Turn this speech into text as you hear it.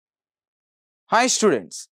Hi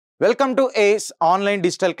students, welcome to ACE online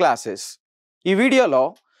digital classes. ఈ వీడియోలో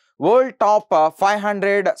world top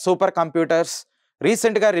 500 super computers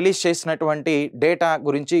రీసెంట్గా release చేసినటువంటి data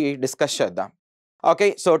గురించి డిస్కస్ చేద్దాం. Okay,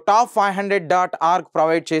 so top 500.org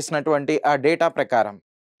provide చేసినటువంటి ఆ డేటా ప్రకారం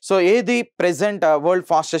సో ఏది present world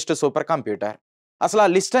fastest super computer, అసలు ఆ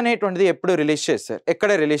లిస్ట్ అనేటువంటిది ఎప్పుడు రిలీజ్ చేశారు,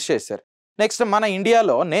 ఎక్కడ రిలీజ్ చేశారు. నెక్స్ట్ మన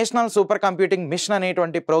ఇండియాలో నేషనల్ సూపర్ కంప్యూటింగ్ మిషన్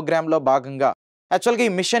అనేటువంటి ప్రోగ్రాంలో భాగంగా యాక్చువల్గా ఈ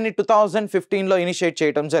మిషన్ని 2015లో ఇనిషియేట్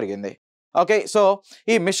చేయడం జరిగింది. ఓకే, సో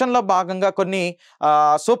ఈ మిషన్లో భాగంగా కొన్ని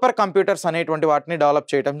సూపర్ కంప్యూటర్స్ అనేటువంటి వాటిని డెవలప్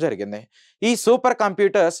చేయడం జరిగింది. ఈ సూపర్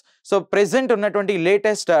కంప్యూటర్స్ సో ప్రెజెంట్ ఉన్నటువంటి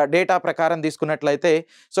లేటెస్ట్ డేటా ప్రకారం తీసుకున్నట్లయితే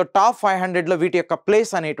సో టాప్ 500లో వీటి యొక్క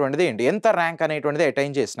ప్లేస్ అనేటువంటిది ఏంటి, ఎంత ర్యాంక్ అనేటువంటిది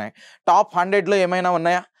అటైన్ చేసినాయి, టాప్ 100లో ఏమైనా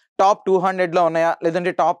ఉన్నాయా, టాప్ 200లో ఉన్నాయా,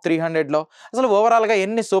 లేదంటే టాప్ 300లో, అసలు ఓవరాల్గా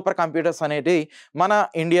ఎన్ని సూపర్ కంప్యూటర్స్ అనేది మన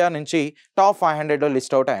ఇండియా నుంచి టాప్ 500లో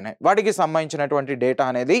లిస్ట్ అవుట్ అయినాయి, వాటికి సంబంధించినటువంటి డేటా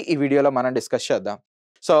అనేది ఈ వీడియోలో మనం డిస్కస్ చేద్దాం.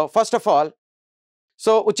 So first of all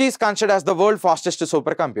so which is considered as the world fastest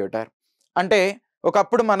super computer అంటే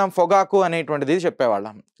ఒకప్పుడు మనం ఫొగాకు అనేటువంటిది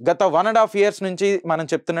చెప్పేవాళ్ళం. గత 1.5 years నుంచి మనం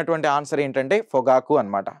చెప్తున్నటువంటి ఆన్సర్ ఏంటంటే ఫొగాకు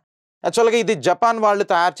అనమాట. యాక్చువల్గా ఇది జపాన్ వాళ్ళు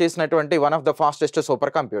తయారు చేసినటువంటి one of the fastest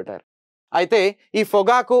super computer. అయితే ఈ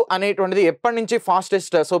ఫొగాకు అనేటువంటిది ఎప్పటి నుంచి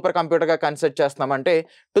ఫాస్టెస్ట్ సూపర్ కంప్యూటర్గా కన్సిడర్ చేస్తున్నామంటే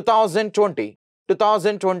 2020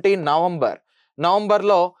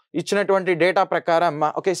 నవంబర్లో ఇచ్చినటువంటి డేటా ప్రకారం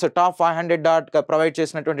ఓకే, సో టాప్ 500 ప్రొవైడ్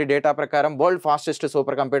చేసినటువంటి డేటా ప్రకారం వరల్డ్ ఫాస్టెస్ట్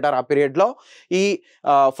సూపర్ కంప్యూటర్ ఆ పీరియడ్లో ఈ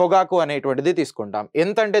ఫొగాకు అనేటువంటిది తీసుకుంటాం.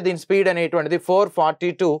 ఎంతంటే దీని స్పీడ్ అనేటువంటిది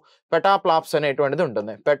 442 పెటాఫ్లాప్స్ అనేటువంటిది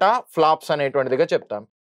ఉంటుంది. పెటాఫ్లాప్స్ అనేటువంటిదిగా చెప్తాం.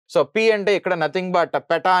 సో పి అంటే ఇక్కడ నథింగ్ బట్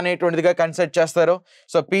పెటా అనేటువంటిదిగా కన్సిడర్ చేస్తారు.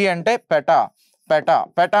 సో పి అంటే పెటా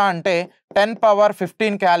అంటే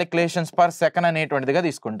 10^15 క్యాలిక్యులేషన్స్ పర్ సెకండ్ అనేటువంటిదిగా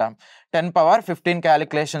తీసుకుంటాం. 10^15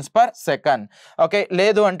 క్యాలిక్యులేషన్స్ పర్ సెకండ్. ఓకే,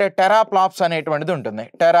 లేదు అంటే టెరాఫ్లాప్స్ అనేటువంటిది ఉంటుంది.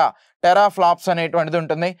 టెరాఫ్లాప్స్ అనేటువంటిది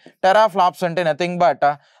ఉంటుంది. టెరాఫ్లాప్స్ అంటే నథింగ్ బట్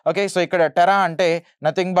ఓకే, సో ఇక్కడ టెరా అంటే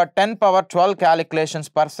nothing but 10^12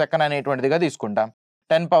 calculations per second అనేటువంటిదిగా తీసుకుంటాం.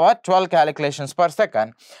 10^12 calculations per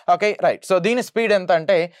second. Okay right, so దీని స్పీడ్ ఎంత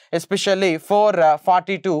అంటే especially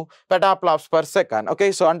 442 petaflops per second. Okay,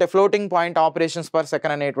 so అంటే floating point operations per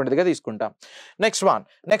second అనేటువంటిదిగా తీసుకుంటాం. నెక్స్ట్ వన్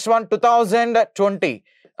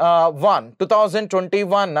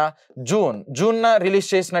 2021 జూన్ రిలీజ్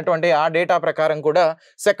చేసినటువంటి ఆ డేటా ప్రకారం కూడా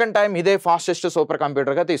సెకండ్ టైం ఇదే ఫాస్టెస్ట్ సూపర్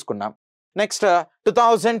కంప్యూటర్గా తీసుకున్నాం. నెక్స్ట్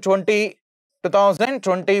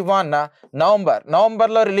 2021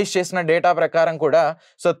 నవంబర్లో రిలీజ్ చేసిన డేటా ప్రకారం కూడా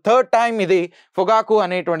సో థర్డ్ టైం ఇది ఫొగాకు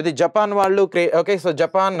అనేటువంటిది జపాన్ వాళ్ళు ఓకే, సో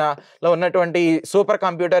జపాన్లో ఉన్నటువంటి సూపర్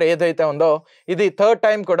కంప్యూటర్ ఏదైతే ఉందో ఇది థర్డ్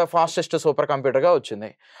టైం కూడా ఫాస్టెస్ట్ సూపర్ కంప్యూటర్గా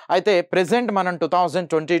వచ్చింది. అయితే ప్రెజెంట్ మనం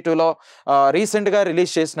 2022లో రీసెంట్గా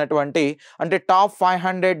రిలీజ్ చేసినటువంటి అంటే టాప్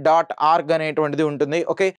 500.org అనేటువంటిది ఉంటుంది.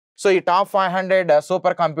 ఓకే, సో ఈ టాప్ 500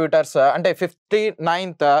 సూపర్ కంప్యూటర్స్ అంటే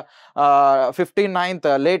 59th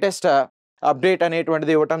లేటెస్ట్ అప్డేట్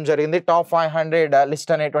అనేటువంటిది ఇవ్వటం జరిగింది. టాప్ 500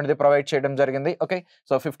 లిస్ట్ అనేటువంటిది ప్రొవైడ్ చేయడం జరిగింది. ఓకే,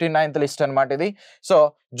 సో 59th లిస్ట్ అనమాట ఇది. సో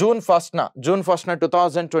జూన్ ఫస్ట్న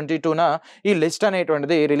 2022న ఈ లిస్ట్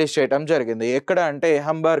అనేటువంటిది రిలీజ్ చేయడం జరిగింది. ఎక్కడ అంటే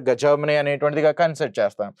హంబర్గ్ జర్మనీ అనేటువంటిదిగా కన్సిడర్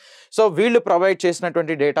చేస్తాం. సో వీళ్ళు ప్రొవైడ్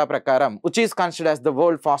చేసినటువంటి డేటా ప్రకారం which is considered as the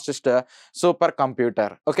world fastest super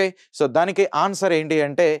computer. Okay, so దానికి ఆన్సర్ ఏంటి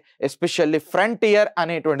అంటే ఎస్పెషల్లీ ఫ్రంటియర్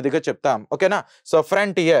అనేటువంటిదిగా చెప్తాం. ఓకేనా, సో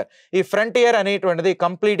ఈ ఫ్రంటియర్ అనేటువంటిది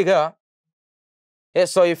కంప్లీట్గా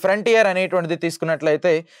సో ఈ ఫ్రంటియర్ అనేటువంటిది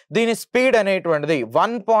తీసుకున్నట్లయితే దీని స్పీడ్ అనేటువంటిది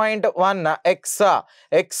 1.1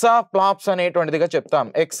 ఎక్సా ఫ్లాప్స్ అనేటువంటిదిగా చెప్తాం.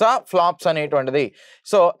 ఎక్సా ఫ్లాప్స్ అనేటువంటిది.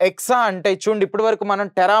 సో ఎక్సా అంటే చూడండి, ఇప్పటి వరకు మనం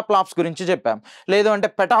టెరాఫ్లాప్స్ గురించి చెప్పాం, లేదు అంటే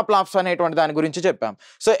పెటాఫ్లాప్స్ అనేటువంటి దాని గురించి చెప్పాం.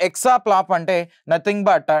 సో ఎక్సా ఫ్లాప్ అంటే nothing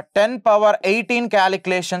but 10^18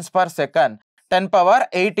 calculations per second.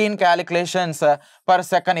 10^18 calculations per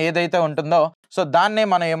second ఏదైతే ఉంటుందో సో దాన్నే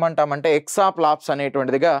మనం ఏమంటామంటే ఎక్సా ఫ్లాప్స్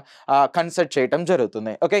అనేటువంటిదిగా కన్సిడర్ చేయటం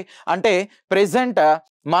జరుగుతుంది. ఓకే, అంటే ప్రెజెంట్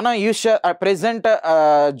మనం ప్రెజెంట్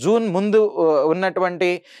జూన్ ముందు ఉన్నటువంటి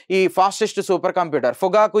ఈ ఫాస్టెస్ట్ సూపర్ కంప్యూటర్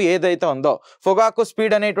ఫొగాకు ఏదైతే ఉందో ఫొగాకు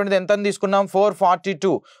స్పీడ్ అనేటువంటిది ఎంత తీసుకున్నాం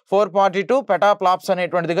 442 పెటాఫ్లాప్స్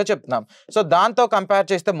అనేటువంటిదిగా చెప్తున్నాం. సో దాంతో కంపేర్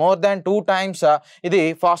చేస్తే మోర్ దాన్ 2 times ఇది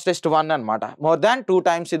ఫాస్టెస్ట్ వన్ అనమాట. మోర్ దాన్ 2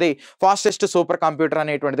 times ఇది fastest super computer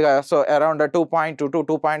అనేటువంటిదిగా so around 2.2 to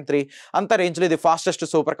 2.3 అంత రేంజ్లో ఇది ఫాస్టెస్ట్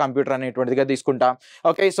సూపర్ కంప్యూటర్ అనేటువంటిదిగా తీసుకుంటాం.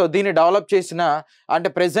 ఓకే, సో దీన్ని డెవలప్ చేసిన అంటే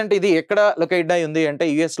ప్రెసెంట్ ఇది ఎక్కడ లొకేట్ అయి ఉంది అంటే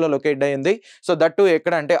యుఎస్లో లొకేట్ అయ్యింది. సో దట్టు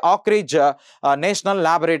ఎక్కడ అంటే ఆక్రిడ్జ్ నేషనల్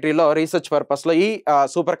ల్యాబొరేటరీలో రీసెర్చ్ పర్పస్లో ఈ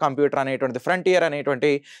సూపర్ కంప్యూటర్ అనేటువంటి ఫ్రంటియర్ అనేటువంటి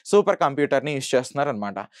సూపర్ కంప్యూటర్ని యూజ్ చేస్తున్నారు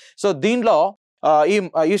అనమాట. సో దీనిలో ఈ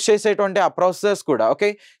యూజ్ చేసేటువంటి ఆ ప్రాసెసర్స్ కూడా ఓకే,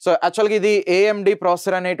 సో యాక్చువల్గా ఇది AMD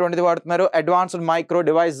ప్రాసెసర్ అనేటువంటిది వాడుతున్నారు. అడ్వాన్స్డ్ మైక్రో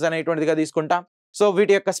డివైసెస్ అనేటువంటిదిగా తీసుకుంటాం. సో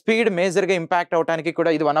వీటి యొక్క స్పీడ్ మేజర్గా ఇంపాక్ట్ అవడానికి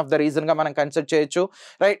కూడా ఇది వన్ ఆఫ్ ద రీజన్గా మనం కన్సిడర్ చేయొచ్చు,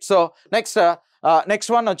 రైట్. సో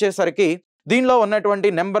నెక్స్ట్ వన్ వచ్చేసరికి దీనిలో ఉన్నటువంటి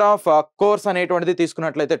నెంబర్ ఆఫ్ కోర్స్ అనేటువంటిది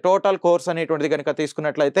తీసుకున్నట్లయితే, టోటల్ కోర్స్ అనేటువంటిది కనుక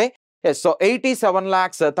తీసుకున్నట్లయితే so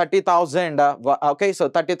 87,30,000 okay, so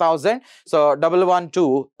 30,000 so 112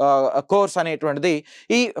 course అనేటువంటిది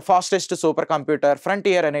ఈ ఫాస్టెస్ట్ సూపర్ కంప్యూటర్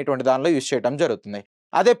ఫ్రంటియర్ అనేటువంటి దానిలో యూజ్ చేయడం జరుగుతుంది.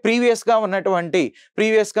 అదే ప్రీవియస్గా ఉన్నటువంటి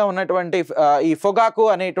ఈ ఫొగాకు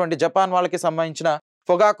అనేటువంటి జపాన్ వాళ్ళకి సంబంధించిన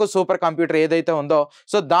ఫొగాకు సూపర్ కంప్యూటర్ ఏదైతే ఉందో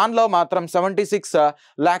సో దానిలో మాత్రం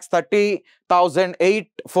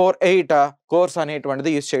 76,30,848 కోర్స్ అనేటువంటిది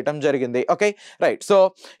యూజ్ చేయడం జరిగింది. Okay, right. సో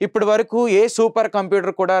ఇప్పటి వరకు ఏ సూపర్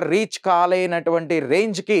కంప్యూటర్ కూడా రీచ్ కాలేనటువంటి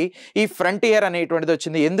రేంజ్కి ఈ ఫ్రంటియర్ అనేటువంటిది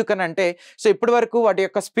వచ్చింది. ఎందుకనంటే సో ఇప్పటి వరకు వాటి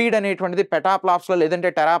యొక్క స్పీడ్ అనేటువంటిది పెటాప్లాప్స్లో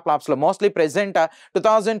లేదంటే టెరాప్లాప్స్లో మోస్ట్లీ ప్రెసెంట్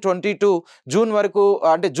 2022 జూన్ వరకు,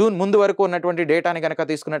 అంటే జూన్ ముందు వరకు ఉన్నటువంటి డేటాని కనుక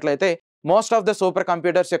తీసుకున్నట్లయితే most of the super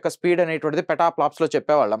computers యొక్క స్పీడ్ అనేటువంటిది పెటాప్లాప్స్లో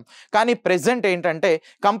చెప్పేవాళ్ళం. కానీ ప్రెసెంట్ ఏంటంటే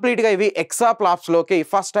కంప్లీట్గా ఇవి ఎక్సాప్లాప్స్లోకి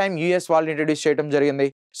ఫస్ట్ టైం యూఎస్ వాళ్ళు ఇంట్రడ్యూస్ చేయడం జరిగింది.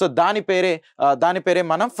 సో దాని పేరే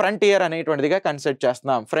మనం ఫ్రంటియర్ అనేటువంటిదిగా కన్సిడర్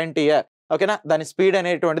చేస్తున్నాం, ఫ్రంటియర్. ఓకేనా, దాని స్పీడ్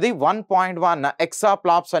అనేటువంటిది 1.1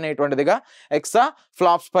 ఎక్సాప్లాప్స్ అనేటువంటిదిగా,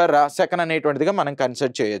 ఎక్సాఫ్లాప్స్ పర్ సెకండ్ అనేటువంటిదిగా మనం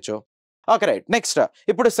కన్సిడర్ చేయొచ్చు. Okay, right. నెక్స్ట్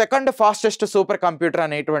ఇప్పుడు సెకండ్ ఫాస్టెస్ట్ సూపర్ కంప్యూటర్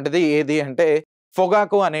అనేటువంటిది ఏది అంటే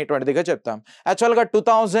ఫొగాకు అనేటువంటిదిగా చెప్తాం. యాక్చువల్గా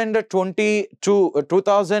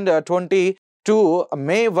 2022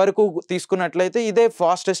 మే వరకు తీసుకున్నట్లయితే ఇదే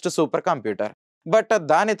ఫాస్టెస్ట్ సూపర్ కంప్యూటర్. బట్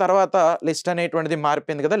దాని తర్వాత లిస్ట్ అనేటువంటిది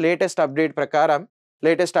మారిపోయింది కదా. లేటెస్ట్ అప్డేట్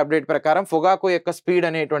ప్రకారం ఫొగాకు యొక్క స్పీడ్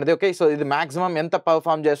అనేటువంటిది, ఓకే, సో ఇది మాక్సిమం ఎంత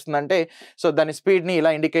పర్ఫామ్ చేస్తుందంటే సో దాని స్పీడ్ని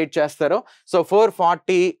ఇలా ఇండికేట్ చేస్తారు. సో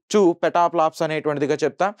 442 పెటాప్లాప్స్ అనేటువంటిదిగా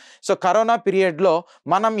చెప్తాం. సో కరోనా పీరియడ్లో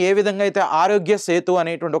మనం ఏ విధంగా అయితే ఆరోగ్య సేతు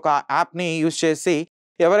అనేటువంటి ఒక యాప్ని యూజ్ చేసి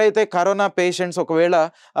ఎవరైతే కరోనా పేషెంట్స్ ఒకవేళ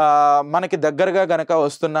మనకి దగ్గరగా గనక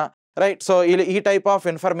వస్తున్నా, రైట్, సో ఈ టైప్ ఆఫ్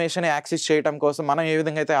ఇన్ఫర్మేషన్ యాక్సెస్ చేయడం కోసం మనం ఏ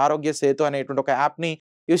విధంగా అయితే ఆరోగ్య సేతు అనేటువంటి ఒక యాప్ని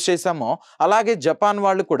యూజ్ చేసామో అలాగే జపాన్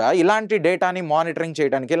వాళ్ళు కూడా ఇలాంటి డేటాని మానిటరింగ్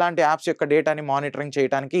చేయడానికి, ఇలాంటి యాప్స్ యొక్క డేటాని మానిటరింగ్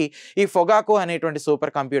చేయడానికి ఈ ఫొగాకు అనేటువంటి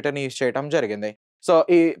సూపర్ కంప్యూటర్ని యూజ్ చేయడం జరిగింది. సో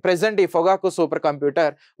ప్రెసెంట్ ఈ ఫొగాకు super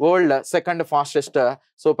computer world second fastest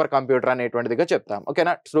super computer అనేటువంటిదిగా చెప్తాం.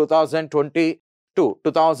 ఓకేనా,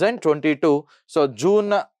 2022 సో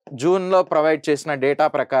జూన్లో ప్రొవైడ్ చేసిన డేటా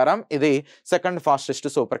ప్రకారం ఇది second fastest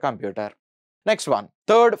super computer. Next one,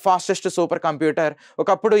 third fastest super computer.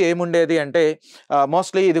 ఒకప్పుడు ఏముండేది అంటే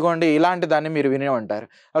మోస్ట్లీ ఇదిగోండి ఇలాంటి దాన్ని మీరు వినే ఉంటారు.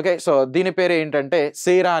 ఓకే, సో దీని పేరు ఏంటంటే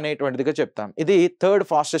సేరా అనేటువంటిదిగా చెప్తాం. ఇది థర్డ్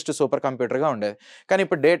ఫాస్టెస్ట్ సూపర్ కంప్యూటర్గా ఉండేది. కానీ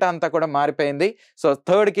ఇప్పుడు డేటా అంతా కూడా మారిపోయింది. సో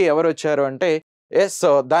థర్డ్కి ఎవరు వచ్చారు అంటే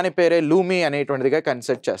సో దాని పేరే లూమీ అనేటువంటిదిగా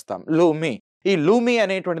కన్సిడర్ చేస్తాం. ఈ లూమీ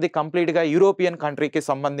అనేటువంటిది కంప్లీట్గా యూరోపియన్ కంట్రీకి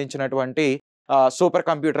సంబంధించినటువంటి సూపర్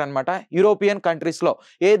కంప్యూటర్ అనమాట. యూరోపియన్ కంట్రీస్లో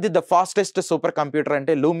ఏది ద ఫాస్టెస్ట్ సూపర్ కంప్యూటర్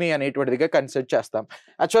అంటే లూమీ అనేటువంటిదిగా కన్సిడర్ చేస్తాం.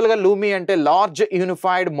 యాక్చువల్గా లూమీ అంటే లార్జ్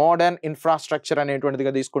యూనిఫైడ్ మోడర్న్ ఇన్ఫ్రాస్ట్రక్చర్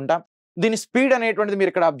అనేటువంటిదిగా తీసుకుంటాం. దీని స్పీడ్ అనేటువంటిది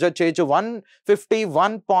మీరు ఇక్కడ అబ్జర్వ్ చేయొచ్చు,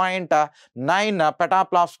 151.9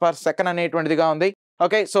 పెటాప్లాప్స్ పర్ సెకండ్ అనేటువంటిదిగా ఉంది.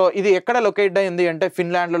 ఓకే, సో ఇది ఎక్కడ లొకేట్ అయింది అంటే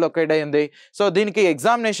ఫిన్లాండ్లో లొకేట్ అయింది. సో దీనికి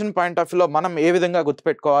ఎగ్జామినేషన్ పాయింట్ ఆఫ్ వ్యూలో మనం ఏ విధంగా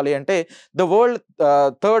గుర్తుపెట్టుకోవాలి అంటే the world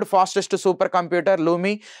third fastest super computer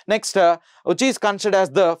loamy. Next which is considered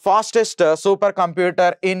as the fastest super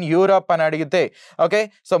computer in Europe అని అడిగితే, okay,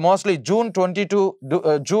 so mostly June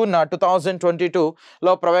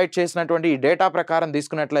 2022లో provide చేసినటువంటి ఈ డేటా ప్రకారం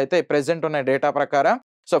తీసుకున్నట్లయితే ప్రెసెంట్ ఉన్న డేటా ప్రకారం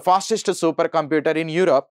so fastest super computer in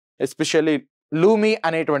Europe especially loamy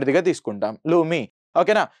అనేటువంటిదిగా తీసుకుంటాం, loamy.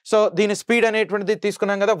 ఓకేనా, సో దీని స్పీడ్ అనేటువంటిది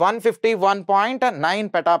తీసుకున్నాం కదా 151.9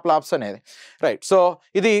 పెటాప్లాప్స్ అనేది, రైట్. సో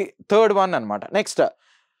ఇది థర్డ్ వన్ అనమాట. Next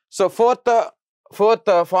so fourth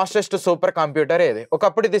fastest super computer ఏది?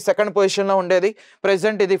 ఒకప్పుడు ఇది సెకండ్ పొజిషన్లో ఉండేది,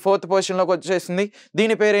 ప్రెసెంట్ ఇది ఫోర్త్ పొజిషన్లోకి వచ్చేసింది.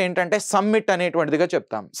 దీని పేరు ఏంటంటే సమ్మిట్ అనేటువంటిదిగా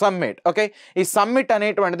చెప్తాం, సమ్మిట్. ఓకే, ఈ సమ్మిట్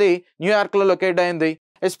అనేటువంటిది న్యూయార్క్లో లొకేట్ అయింది.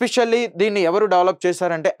 ఎస్పెషల్లీ దీన్ని ఎవరు డెవలప్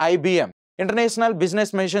చేశారంటే IBM, international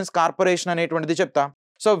business machines corporation అనేటువంటిది చెప్తాం.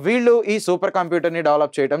 సో వీళ్ళు ఈ సూపర్ కంప్యూటర్ని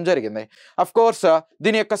డెవలప్ చేయడం జరిగింది. అఫ్ కోర్స్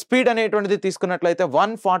దీని యొక్క స్పీడ్ అనేటువంటిది తీసుకున్నట్లయితే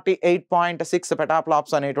 148.6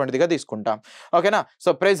 పెటాప్లాప్స్ అనేటువంటిదిగా తీసుకుంటాం. ఓకేనా, సో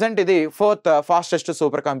ప్రెసెంట్ ఇది ఫోర్త్ ఫాస్టెస్ట్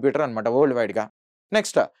సూపర్ కంప్యూటర్ అనమాట వరల్డ్ వైడ్గా.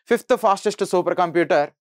 Next fifth fastest super computer.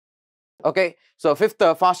 Okay, so fifth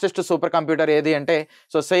fastest super computer ఏది అంటే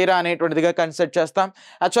సో సైరా అనేటువంటిదిగా కన్సిడర్ చేస్తాం.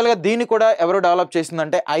 యాక్చువల్గా దీన్ని కూడా ఎవరు డెవలప్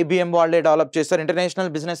చేసిందంటే IBM వాళ్ళే డెవలప్ చేస్తారు, international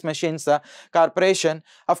business machines corporation.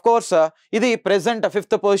 Of course ఇది ప్రెసెంట్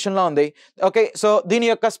ఫిఫ్త్ పొజిషన్లో ఉంది. ఓకే, సో దీని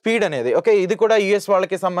యొక్క స్పీడ్ అనేది, ఓకే, ఇది కూడా US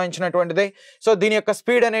వాళ్ళకి సంబంధించినటువంటిది. సో దీని యొక్క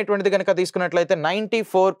స్పీడ్ అనేటువంటిది కనుక తీసుకున్నట్లయితే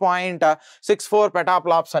 94.64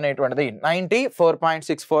 పెటాప్లాప్స్ అనేటువంటిది,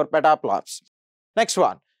 94.64 పెటాప్లాప్స్. Next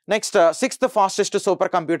one, next sixth fastest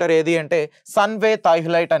super computer ఏది అంటే సన్వే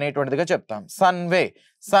థైహులైట్ అనేటువంటిదిగా చెప్తాం.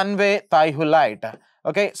 సన్వే థైహులైట్.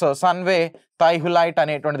 ఓకే, సో సన్వే థైహులైట్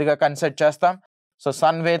అనేటువంటిదిగా కన్సిడర్ చేస్తాం. సో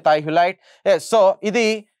సన్వే థైహులైట్. సో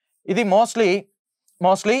ఇది mostly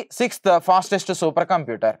sixth fastest super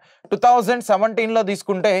computer. 2017లో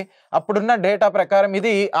తీసుకుంటే అప్పుడున్న డేటా ప్రకారం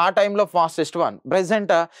ఇది ఆ టైంలో ఫాస్టెస్ట్ వన్.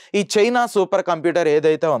 ప్రెసెంట్ ఈ చైనా సూపర్ కంప్యూటర్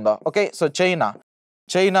ఏదైతే ఉందో, okay, so China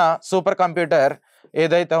super computer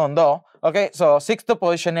ఏదైతే ఉందో, okay, so sixth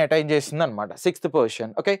position attain చేసింది అనమాట. Sixth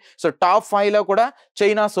position. Okay, so top 5లో కూడా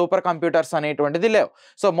చైనా సూపర్ కంప్యూటర్స్ అనేటువంటిది లేవు.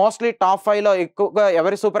 సో మోస్ట్లీ టాప్ 5లో ఎక్కువగా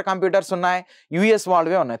ఎవరి సూపర్ కంప్యూటర్స్ ఉన్నాయి? యుఎస్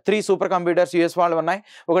వాళ్ళవే ఉన్నాయి. 3 సూపర్ కంప్యూటర్స్ యుఎస్ వాళ్ళు ఉన్నాయి.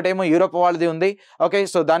 ఒకటేమో యూరోప్ వాళ్ళది ఉంది. ఓకే,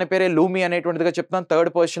 సో దాని పేరే లూమి అనేటువంటిదిగా చెప్తాం,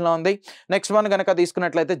 థర్డ్ పొజిషన్లో ఉంది. నెక్స్ట్ వన్ కనుక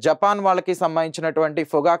తీసుకున్నట్లయితే జపాన్ వాళ్ళకి సంబంధించినటువంటి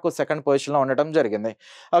ఫొగాకు సెకండ్ పొజిషన్లో ఉండటం జరిగింది.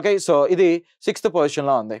 ఓకే, సో ఇది సిక్స్త్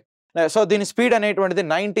పొజిషన్లో ఉంది. సో దీని స్పీడ్ అనేటువంటిది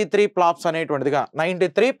 93 flops అనేటువంటిదిగా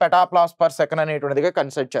 93 petaflops per second అనేటువంటిదిగా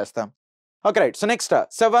consider చేస్తాం. Okay, right. So next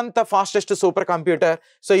seventh fastest super computer.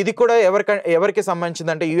 So ఇది కూడా ఎవరికి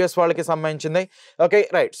సంబంధించింది అంటే యుఎస్ వాళ్ళకి సంబంధించింది. Okay,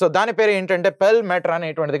 right. సో దాని పేరు ఏంటంటే పెల్ మెటర్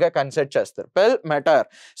అనేటువంటిదిగా కన్సిడర్ చేస్తారు. పెల్ మెటర్.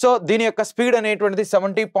 సో దీని యొక్క స్పీడ్ అనేటువంటిది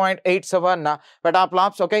 70.87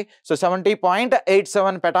 పెటాఫ్లాప్స్. ఓకే, సో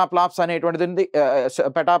 70.87 పెటాఫ్లాప్స్ అనేటువంటిది ఉంది.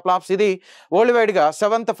 పెటాఫ్లాప్స్. ఇది వరల్డ్ వైడ్ గా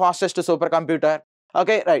seventh fastest super computer.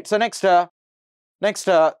 Okay, right. So next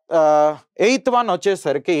eighth one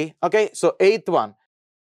వచ్చేసరికి, ఓకే, సో ఎయిత్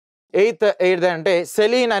అంటే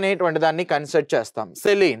సెలీన్ అనేటువంటి దాన్ని కన్సిడర్ చేస్తాం.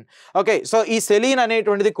 సెలీన్. ఓకే, సో ఈ సెలీన్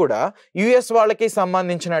అనేటువంటిది కూడా యుఎస్ వాళ్ళకి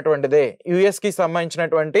సంబంధించినటువంటిదే. యుఎస్కి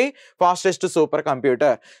సంబంధించినటువంటి ఫాస్టెస్ట్ సూపర్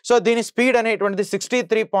కంప్యూటర్. సో దీని స్పీడ్ అనేటువంటిది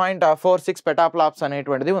 63.46 పెటాఫ్లాప్స్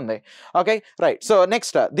అనేటువంటిది ఉంది. Okay, right. సో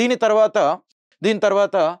నెక్స్ట్ దీని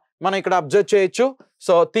తర్వాత మనం ఇక్కడ అబ్జర్వ్ చేయొచ్చు.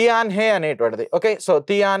 సో తియాన్హే అనేటువంటిది. ఓకే, సో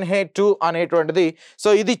తియాన్హే 2 అనేటువంటిది. సో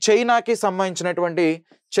ఇది చైనాకి సంబంధించినటువంటి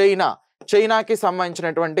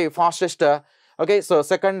fastest. Okay, so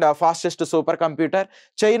second fastest super computer.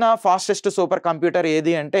 China fastest super computer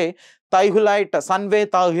ఏది అంటే సన్వే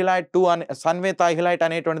థైహులైట్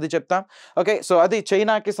అనేటువంటిది చెప్తాం. ఓకే, సో అది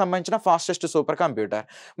చైనాకి సంబంధించిన ఫాస్టెస్ట్ సూపర్ కంప్యూటర్.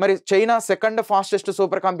 మరి China second fastest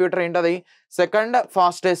super computer ఏంటది? సెకండ్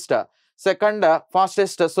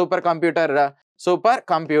ఫాస్టెస్ట్ సూపర్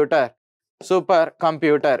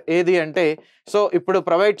కంప్యూటర్ ఏది అంటే, సో ఇప్పుడు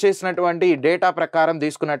ప్రొవైడ్ చేసినటువంటి డేటా ప్రకారం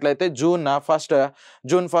తీసుకున్నట్లయితే జూన్ ఫస్ట్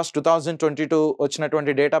 2022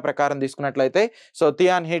 వచ్చినటువంటి డేటా ప్రకారం తీసుకున్నట్లయితే సో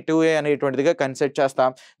తియాన్హే 2A అనేటువంటిదిగా కన్సిడర్ చేస్తాం.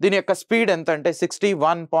 దీని యొక్క స్పీడ్ ఎంత అంటే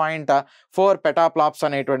 61.4 పెటాఫ్లాప్స్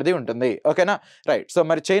అనేటువంటిది ఉంటుంది. ఓకేనా, రైట్. సో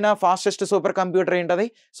మరి చైనా ఫాస్టెస్ట్ సూపర్ కంప్యూటర్ ఏంటది?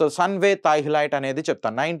 సో సన్వే థైహులైట్ అనేది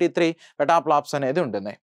చెప్తాను. 93 పెటాఫ్లాప్స్ అనేది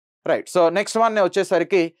ఉంటుంది. రైట్. సో నెక్స్ట్ వన్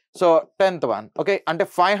వచ్చేసరికి సో 10th వన్. ఓకే, అంటే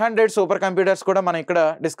 500 సూపర్ కంప్యూటర్స్ కూడా మనం ఇక్కడ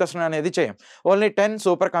డిస్కషన్ అనేది చేయం. ఓన్లీ 10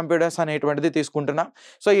 సూపర్ కంప్యూటర్స్ అనేటువంటిది తీసుకుంటున్నాం.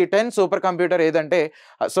 సో ఈ 10 సూపర్ కంప్యూటర్ ఏదంటే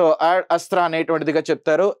సో అస్త్రా అనేటువంటిదిగా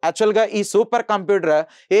చెప్తారు. యాక్చువల్గా ఈ సూపర్ కంప్యూటర్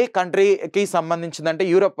ఏ కంట్రీకి సంబంధించిందంటే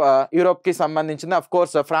యూరోప్కి సంబంధించింది. అఫ్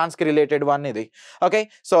కోర్స్ ఫ్రాన్స్కి రిలేటెడ్ వన్ ఇది. ఓకే,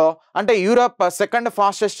 సో అంటే Europe second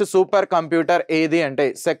fastest super computer ఏది అంటే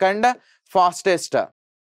సెకండ్ ఫాస్టెస్ట్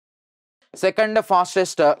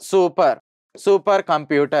సూపర్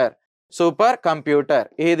కంప్యూటర్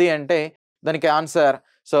ఏది అంటే దానికి ఆన్సర్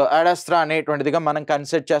సో అడాస్ట్రా అనేటువంటిదిగా మనం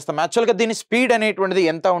కన్సిడర్ చేస్తాం. యాక్చువల్గా దీని స్పీడ్ అనేటువంటిది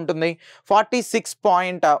ఎంత ఉంటుంది?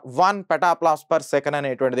 46.1 పెటాఫ్లాప్స్ పర్ సెకండ్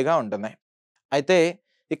అనేటువంటిదిగా ఉంటుంది. అయితే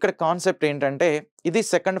ఇక్కడ కాన్సెప్ట్ ఏంటంటే ఇది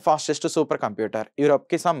second fastest super computer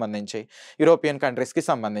European కంట్రీస్కి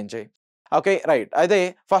సంబంధించి. Okay, right. అయితే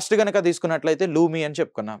ఫస్ట్ కనుక తీసుకున్నట్లయితే లూమి అని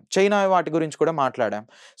చెప్పుకున్నాం. చైనా వాటి గురించి కూడా మాట్లాడాం.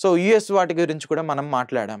 సో యుఎస్ వాటి గురించి కూడా మనం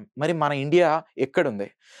మాట్లాడాం. మరి మన ఇండియా ఎక్కడుంది?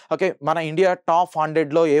 ఓకే, మన ఇండియా టాప్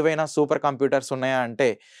 100లో ఏవైనా సూపర్ కంప్యూటర్స్ ఉన్నాయా అంటే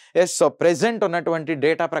ఎస్. సో ప్రెసెంట్ ఉన్నటువంటి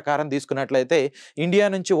డేటా ప్రకారం తీసుకున్నట్లయితే ఇండియా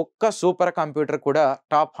నుంచి ఒక్క సూపర్ కంప్యూటర్ కూడా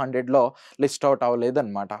top 100లో list out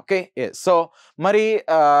అవ్వలేదన్నమాట. Okay, yes. So మరి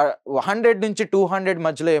 100 నుంచి 200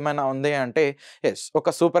 మధ్యలో ఏమైనా ఉంది అంటే ఎస్, ఒక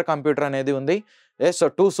సూపర్ కంప్యూటర్ అనేది ఉంది. ఎస్, సో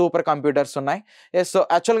 2 సూపర్ కంప్యూటర్స్ ఉన్నాయి. ఎస్, సో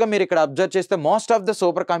యాక్చువల్గా మీరు ఇక్కడ అబ్జర్వ్ చేస్తే most of the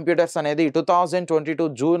super computers అనేది 2022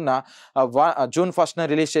 జూన్ 1న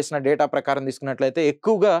రిలీజ్ చేసిన డేటా ప్రకారం తీసుకున్నట్లయితే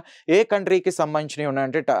ఎక్కువగా ఏ కంట్రీకి సంబంధించినవి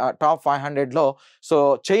ఉన్నాయంటే టాప్ 500లో సో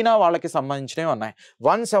చైనా వాళ్ళకి సంబంధించినవి ఉన్నాయి.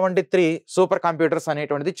 173 సూపర్ కంప్యూటర్స్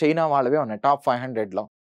అనేటువంటిది చైనా వాళ్ళవే ఉన్నాయి టాప్ 500లో.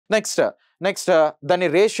 నెక్స్ట్ దాని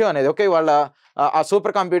రేషియో అనేది ఓకే, వాళ్ళ ఆ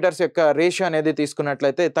సూపర్ కంప్యూటర్స్ యొక్క రేషియో అనేది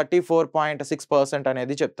తీసుకున్నట్లయితే 34.6%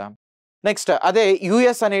 అనేది చెప్తాం. నెక్స్ట్ అదే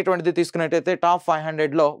యుఎస్ అనేటువంటిది తీసుకున్నట్టయితే టాప్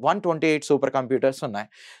 500లో 128 సూపర్ కంప్యూటర్స్ ఉన్నాయి.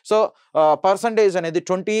 సో పర్సంటేజ్ అనేది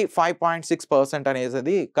 25.6%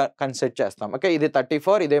 అనేది కన్సిడర్ చేస్తాం. ఓకే, ఇది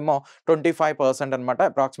 34, ఇదేమో 25% అనమాట.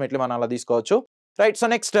 అప్రాక్సిమేట్లీ మనం అలా తీసుకోవచ్చు. రైట్. సో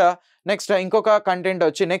నెక్స్ట్ ఇంకొక కంటెంట్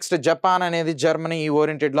వచ్చి నెక్స్ట్ జపాన్ అనేది జర్మనీ ఈ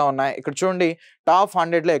ఓరియంటెడ్లో ఉన్నాయి. ఇక్కడ చూడండి టాప్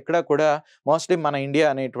 100లో ఎక్కడ కూడా మోస్ట్లీ మన ఇండియా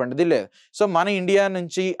అనేటువంటిది లేదు. సో మన ఇండియా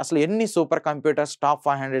నుంచి అసలు ఎన్ని super computers top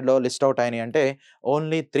 500లో list out అయినాయి అంటే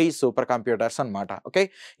ఓన్లీ 3 సూపర్ కంప్యూటర్స్ అనమాట. ఓకే,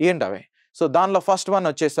 ఏంటవి? సో దానిలో ఫస్ట్ వన్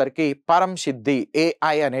వచ్చేసరికి పరం సిద్ధి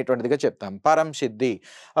ఏఐ అనేటువంటిదిగా చెప్తాం. పరం సిద్ధి.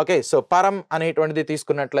 ఓకే, సో పరం అనేటువంటిది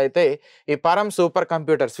తీసుకున్నట్లయితే ఈ పరం సూపర్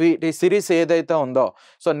కంప్యూటర్స్ వీటి సిరీస్ ఏదైతే ఉందో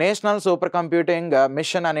so national super computing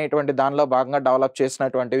machine అనేటువంటి దానిలో భాగంగా డెవలప్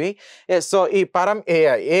చేసినటువంటివి. సో ఈ పరం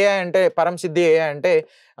ఏఐ అంటే పరం సిద్ధి ఏఐ అంటే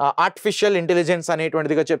ఆర్టిఫిషియల్ ఇంటెలిజెన్స్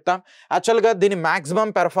అనేటువంటిదిగా చెప్తాం. యాక్చువల్గా దీని మ్యాక్సిమం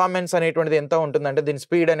పెర్ఫార్మెన్స్ అనేటువంటిది ఎంత ఉంటుందంటే దీని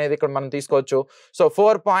స్పీడ్ అనేది ఇక్కడ మనం తీసుకోవచ్చు. సో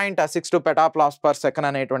 4.62 పెటాఫ్లాప్స్ పర్ సెకండ్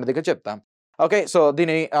అనేటువంటిదిగా చెప్తాం. ఓకే, సో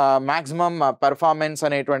దీని మ్యాక్సిమం పెర్ఫార్మెన్స్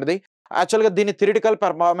అనేటువంటిది యాక్చువల్గా దీని థియరిటికల్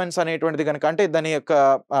పెర్ఫార్మెన్స్ అనేటువంటిది కనుక అంటే దాని యొక్క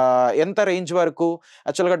ఎంత రేంజ్ వరకు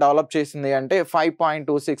యాక్చువల్గా డెవలప్ చేసింది అంటే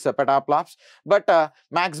 5.26 పెటాఫ్లాప్స్. బట్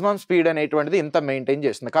మ్యాక్సిమం స్పీడ్ అనేటువంటిది ఇంత మెయింటైన్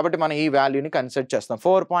చేస్తుంది. కాబట్టి మనం ఈ వాల్యూని కన్సిడర్ చేస్తాం.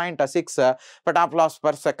 4.6 పెటాఫ్లాప్స్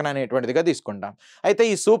పర్ సెకండ్ అనేటువంటిదిగా తీసుకుంటాం. అయితే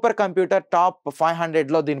ఈ సూపర్ కంప్యూటర్ టాప్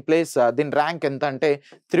 500లో దీని దీని ర్యాంక్ ఎంత అంటే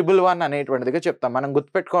 111 అనేటువంటిదిగా చెప్తాం. మనం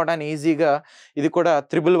గుర్తుపెట్టుకోవడానికి ఈజీగా ఇది కూడా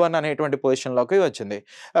 111 అనేటువంటి పొజిషన్లోకి వచ్చింది.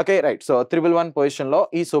 Okay, right. సో 111 పొజిషన్లో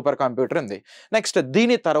ఈ సూపర్ కంప్యూటర్ ఉంది. నెక్స్ట్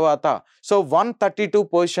దీని తర్వాత సో 132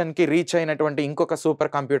 పొజిషన్కి రీచ్ అయినటువంటి ఇంకొక సూపర్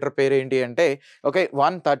కంప్యూటర్ పేరు ఏంటి అంటే ఓకే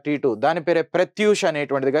 132 దాని పేరే ప్రత్యూష్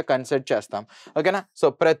అనేటువంటిదిగా కన్సిడర్ చేస్తాం. ఓకేనా. సో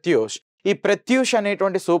ప్రత్యూష్, ఈ ప్రత్యూష్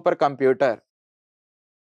అనేటువంటి సూపర్ కంప్యూటర్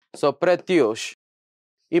సో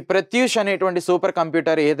ఈ ప్రత్యూష్ అనేటువంటి సూపర్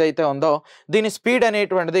కంప్యూటర్ ఏదైతే ఉందో దీని స్పీడ్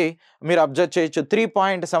అనేటువంటిది మీరు అబ్జర్వ్ చేయొచ్చు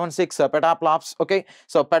 3.76 పెటాఫ్లాప్స్. ఓకే,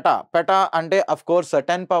 సో పెటా అంటే of course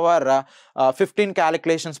 10^15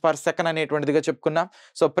 calculations per second అనేటువంటిదిగా చెప్పుకున్నాం.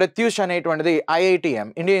 సో ప్రత్యూష్ అనేటువంటిది IITM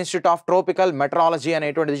Indian institute of tropical metrology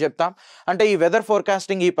అనేటువంటిది చెప్తాం. అంటే ఈ వెదర్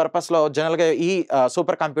ఫోర్కాస్టింగ్ ఈ పర్పస్లో జనరల్గా ఈ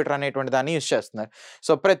సూపర్ కంప్యూటర్ అనేటువంటి దాన్ని యూజ్ చేస్తున్నారు.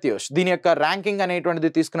 సో ప్రత్యూష్ దీని యొక్క ర్యాంకింగ్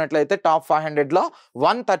అనేటువంటిది తీసుకున్నట్లయితే టాప్ 500లో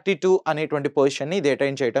 132 అనేటువంటి పొజిషన్ని ఇది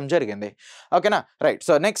అటైన్ చేయడం జరిగింది. ఓకేనా, రైట్.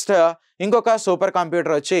 సో నెక్స్ట్ ఇంకొక సూపర్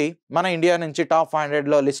కంప్యూటర్ వచ్చి మన ఇండియా నుంచి టాప్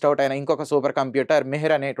 500లో లిస్ట్ అవుట్ అయిన ఇంకొక సూపర్ కంప్యూటర్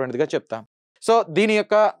మిహిర్ అనేటువంటిదిగా చెప్తాం. సో దీని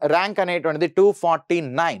యొక్క ర్యాంక్ అనేటువంటిది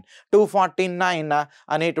 249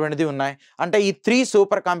 అనేటువంటిది ఉన్నాయి. అంటే ఈ 3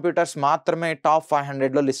 సూపర్ కంప్యూటర్స్ మాత్రమే టాప్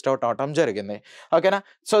 500లో లిస్ట్ అవుట్ అవటం జరిగింది. ఓకేనా.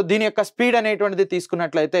 సో దీని యొక్క స్పీడ్ అనేటువంటిది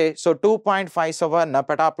తీసుకున్నట్లయితే సో 2.57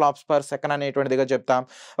 పెటాఫ్లాప్స్ పర్ సెకండ్ అనేటువంటిదిగా చెప్తాం.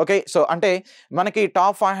 ఓకే, సో అంటే మనకి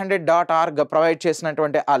top500.org ప్రొవైడ్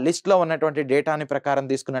చేసినటువంటి ఆ లిస్ట్లో ఉన్నటువంటి డేటాని ప్రకారం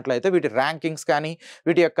తీసుకున్నట్లయితే వీటి ర్యాంకింగ్స్ కానీ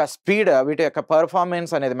వీటి యొక్క స్పీడ్ వీటి యొక్క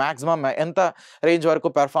పర్ఫార్మెన్స్ అనేది మ్యాక్సిమం ఎంత రేంజ్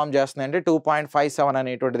వరకు పెర్ఫార్మ్ చేస్తుంది అంటే 2.57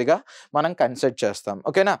 అనేటువంటిదిగా మనం కన్సిడర్ చేస్తాం.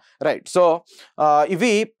 ఓకేనా, రైట్. సో ఇవి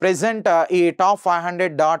ప్రెజెంట్ ఈ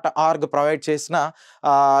top500.org ప్రొవైడ్ చేసిన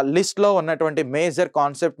లిస్ట్లో ఉన్నటువంటి మేజర్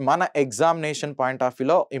కాన్సెప్ట్ మన ఎగ్జామినేషన్ పాయింట్ ఆఫ్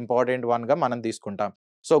వ్యూలో ఇంపార్టెంట్ వన్గా మనం తీసుకుంటాం.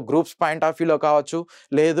 సో గ్రూప్స్ పాయింట్ ఆఫ్ వ్యూలో కావచ్చు,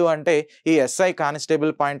 లేదు అంటే ఈ SI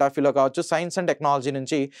కానిస్టేబుల్ పాయింట్ ఆఫ్ వ్యూలో కావచ్చు, సైన్స్ అండ్ టెక్నాలజీ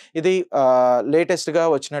నుంచి ఇది లేటెస్ట్గా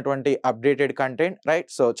వచ్చినటువంటి అప్డేటెడ్ కంటెంట్, రైట్.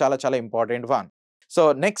 సో చాలా చాలా ఇంపార్టెంట్ వన్. సో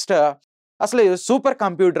నెక్స్ట్ అసలు సూపర్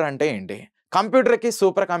కంప్యూటర్ అంటే ఏంటి, కంప్యూటర్కి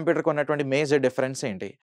సూపర్ కంప్యూటర్కి ఉన్నటువంటి మేజర్ డిఫరెన్స్ ఏంటి?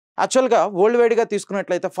 యాక్చువల్గా వరల్డ్ వైడ్గా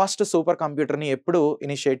తీసుకున్నట్లయితే ఫస్ట్ సూపర్ కంప్యూటర్ని ఎప్పుడు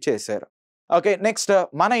ఇనిషియేట్ చేశారు? ఓకే, నెక్స్ట్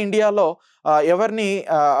మన ఇండియాలో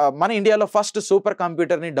ఫస్ట్ సూపర్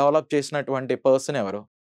కంప్యూటర్ని డెవలప్ చేసినటువంటి పర్సన్ ఎవరు?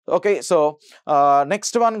 ఓకే, సో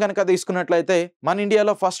నెక్స్ట్ వన్ కనుక తీసుకున్నట్లయితే మన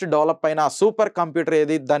ఇండియాలో ఫస్ట్ డెవలప్ అయిన సూపర్ కంప్యూటర్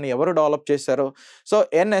ఏది, దాన్ని ఎవరు డెవలప్ చేశారు? So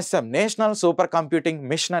NSM national super computing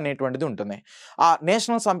machine అనేటువంటిది ఉంటుంది. ఆ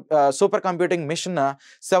national super computing machine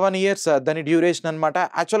 7 years దాని డ్యూరేషన్ అనమాట.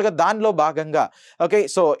 యాక్చువల్గా దానిలో భాగంగా ఓకే,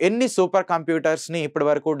 సో ఎన్ని సూపర్ కంప్యూటర్స్ని ఇప్పటి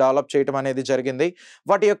వరకు డెవలప్ చేయడం అనేది జరిగింది,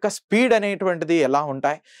 వాటి యొక్క స్పీడ్ అనేటువంటిది ఎలా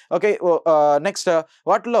ఉంటాయి? ఓకే, నెక్స్ట్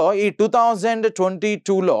వాటిలో ఈ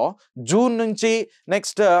 2022లో జూన్ నుంచి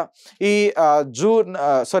నెక్స్ట్ ఈ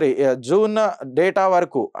జూన్ డేటా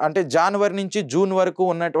వరకు అంటే జనవరి నుంచి జూన్ వరకు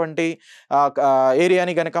ఉన్నటువంటి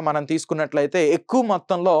ఏరియాని కనుక మనం తీసుకున్నట్లయితే ఎక్కువ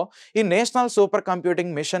మొత్తంలో ఈ నేషనల్ సూపర్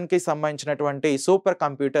కంప్యూటింగ్ మిషన్కి సంబంధించినటువంటి సూపర్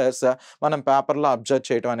కంప్యూటర్స్ మనం పేపర్లో అబ్జర్వ్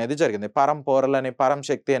చేయడం అనేది జరిగింది. పరం పోరల్ అని, పరం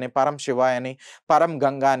శక్తి అని, పరం శివాయ్ అని, పరం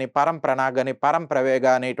గంగా అని, పరం ప్రణాగ్ అని, పరం ప్రవేగ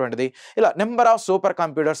అనేటువంటిది ఇలా నెంబర్ ఆఫ్ సూపర్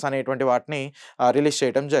కంప్యూటర్స్ అనేటువంటి వాటిని రిలీజ్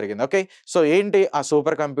చేయడం జరిగింది. ఓకే, సో ఏంటి ఆ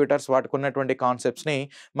సూపర్ కంప్యూటర్స్, వాటికి ఉన్నటువంటి కాన్సెప్ట్స్ని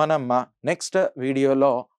మనం నెక్స్ట్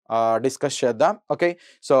వీడియోలో డిస్కస్ చేద్దాం. ఓకే,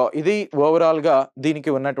 సో ఇది ఓవరాల్గా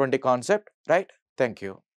దీనికి ఉన్నటువంటి కాన్సెప్ట్, రైట్. Thank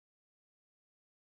you.